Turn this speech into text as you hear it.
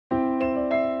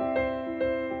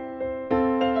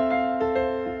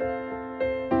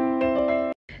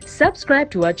Subscribe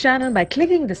to our channel by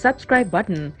clicking the subscribe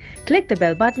button. Click the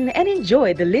bell button and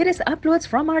enjoy the latest uploads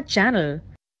from our channel.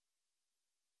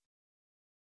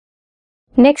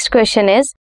 Next question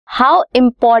is, how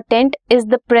important is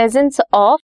the presence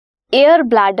of air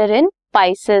bladder in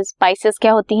Pisces? Pisces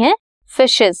क्या होती हैं?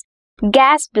 Fishes.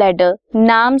 Gas bladder,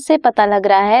 नाम से पता लग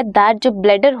रहा है that जो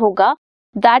bladder होगा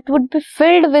that would be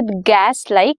filled with gas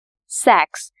like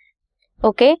sacs.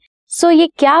 Okay? So ये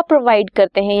क्या प्रोवाइड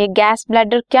करते हैं? ये गैस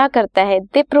ब्लैडर क्या करता है?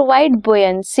 They provide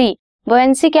बुयंसी.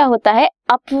 बुयंसी क्या होता है?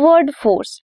 Upward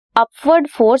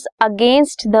force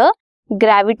against the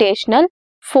gravitational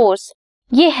force.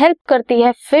 ये हेल्प करती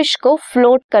है फिश को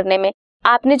फ्लोट करने में.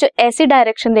 आपने जो ऐसी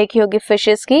डायरेक्शन देखी होगी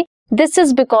फिशेस की, this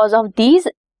is because of these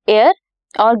air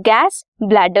और गैस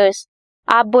ब्लैडर्स.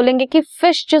 आप बोलेंगे कि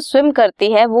फिश जो स्विम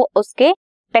करती है वो उसके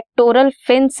पेक्टोरल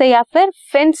फिन्स से या फिर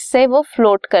फिन्स से वो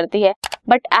फ्लोट करती है,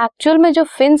 बट एक्चुअल में जो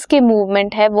फिन्स की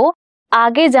मूवमेंट है वो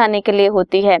आगे जाने के लिए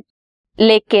होती है,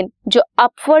 लेकिन जो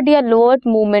अपवर्ड या लोअर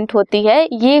मूवमेंट होती है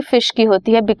ये फिश की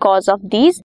होती है because of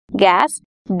these gas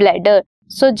bladder.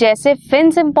 सो जैसे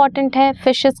फिन्स इंपॉर्टेंट है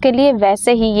फिशेस के लिए,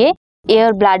 वैसे ही ये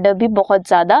एयर ब्लैडर भी बहुत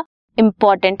ज्यादा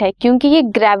इंपॉर्टेंट है, क्योंकि ये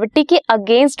ग्रेविटी के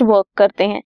अगेंस्ट वर्क करते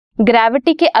हैं.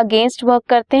 ग्रेविटी के अगेंस्ट वर्क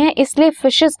करते हैं इसलिए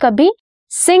फिशेस कभी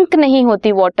सिंक नहीं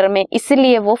होती वाटर में,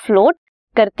 इसीलिए वो फ्लोट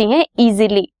करती हैं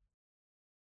इजीली.